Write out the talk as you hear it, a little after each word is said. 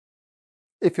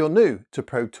If you're new to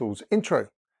Pro Tools Intro,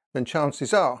 then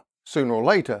chances are, sooner or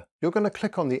later, you're going to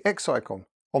click on the X icon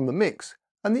on the Mix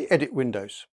and the Edit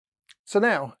windows. So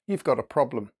now you've got a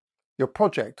problem. Your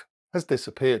project has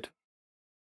disappeared.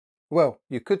 Well,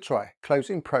 you could try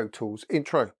closing Pro Tools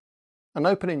Intro and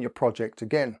opening your project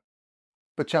again,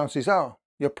 but chances are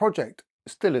your project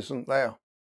still isn't there.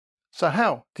 So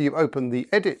how do you open the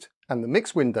Edit and the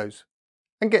Mix windows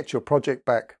and get your project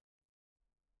back?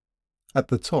 At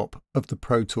the top of the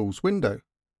Pro Tools window,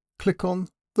 click on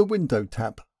the Window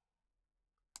tab.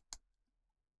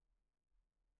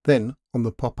 Then on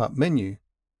the pop-up menu,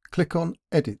 click on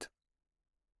Edit.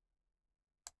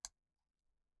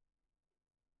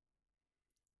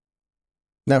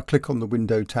 Now click on the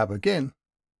Window tab again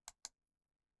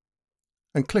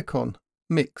and click on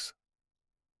Mix.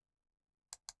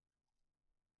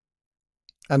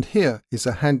 And here is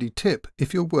a handy tip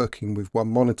if you're working with one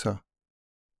monitor.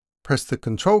 Press the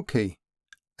Control key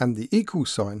and the equal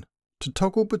sign to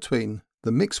toggle between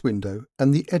the Mix window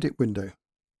and the Edit window.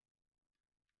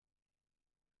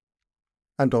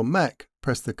 And on Mac,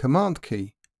 press the Command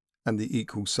key and the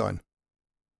equal sign.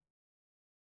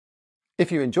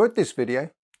 If you enjoyed this video,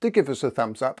 do give us a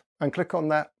thumbs up and click on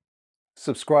that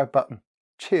subscribe button.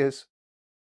 Cheers!